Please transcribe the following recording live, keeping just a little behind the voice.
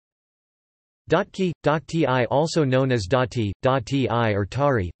Dhatki, also known as Dhati, Dhati or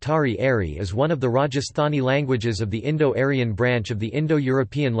Tari, Tari-Ari is one of the Rajasthani languages of the Indo-Aryan branch of the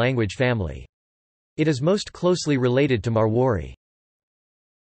Indo-European language family. It is most closely related to Marwari.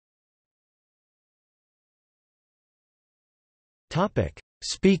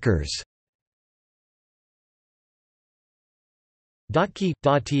 Speakers.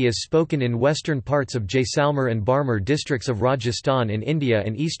 Dhati is spoken in western parts of Jaisalmer and Barmer districts of Rajasthan in India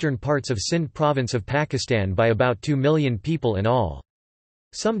and eastern parts of Sindh province of Pakistan by about 2 million people in all.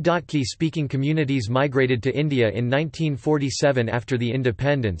 Some Dhatki-speaking communities migrated to India in 1947 after the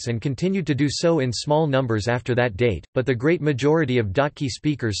independence and continued to do so in small numbers after that date, but the great majority of Dhatki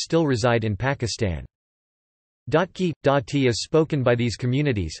speakers still reside in Pakistan. Dhati is spoken by these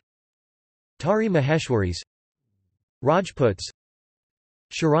communities: Tari Maheshwaris, Rajputs,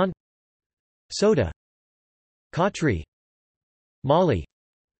 Sharan, Soda, Khatri, Mali,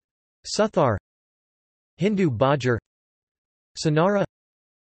 Suthar, Hindu Bajar, Sonara,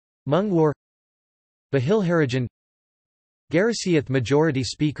 Mungwar, Bahilharijan. Garisiath majority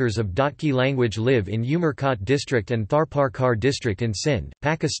speakers of Dhatki language live in Umerkot district and Tharparkar district in Sindh,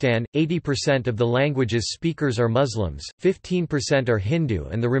 Pakistan. 80% of the language's speakers are Muslims, 15% are Hindu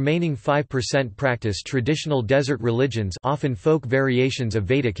and the remaining 5% practice traditional desert religions, often folk variations of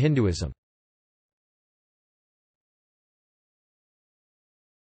Vedic Hinduism.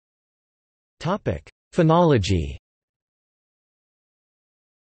 Phonology.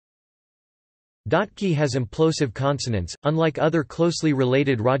 Dhatki has implosive consonants, unlike other closely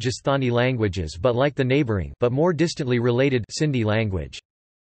related Rajasthani languages but like the neighbouring but more distantly related Sindhi language.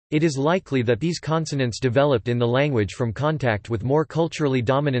 It is likely that these consonants developed in the language from contact with more culturally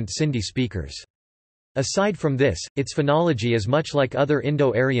dominant Sindhi speakers. Aside from this, its phonology is much like other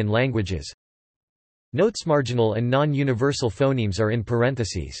Indo-Aryan languages. Notes marginal and non-universal phonemes are in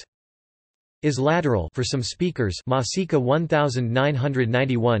parentheses. Is lateral for some speakers, Masika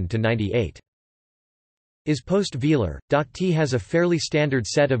 1991-98. Is post-velar. Dhatki has a fairly standard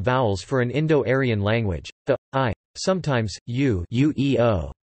set of vowels for an Indo-Aryan language: the, I, sometimes u,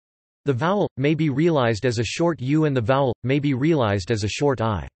 ueo. The vowel may be realized as a short u and the vowel may be realized as a short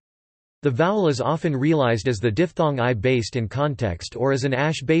I. The vowel is often realized as the diphthong I based in context or as an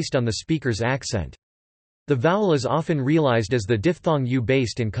ash based on the speaker's accent. The vowel is often realized as the diphthong u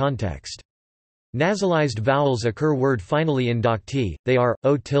based in context. Nasalized vowels occur word finally in Dhatki, they are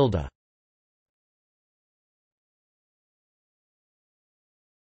o tilde.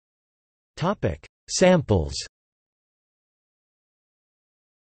 Samples.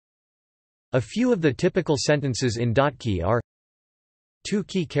 A few of the typical sentences in Dhatki are: Tu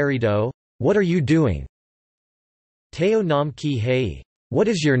ki karido? What are you doing? Teo nam ki hai? What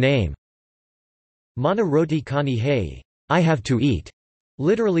is your name? Mana roti khani hai? I have to eat.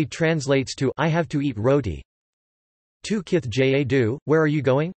 Literally translates to I have to eat roti. Tu kith jadu? Where are you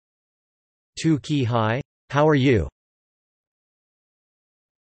going? Tu ki hai? How are you?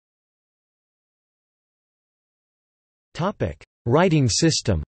 Writing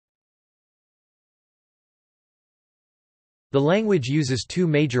system. The language uses two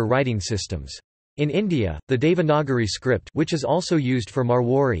major writing systems. In India, the Devanagari script, which is also used for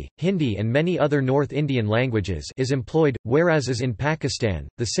Marwari, Hindi and many other North Indian languages, is employed, whereas as in Pakistan,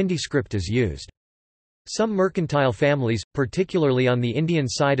 the Sindhi script is used. Some mercantile families, particularly on the Indian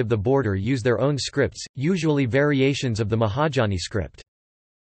side of the border, use their own scripts, usually variations of the Mahajani script.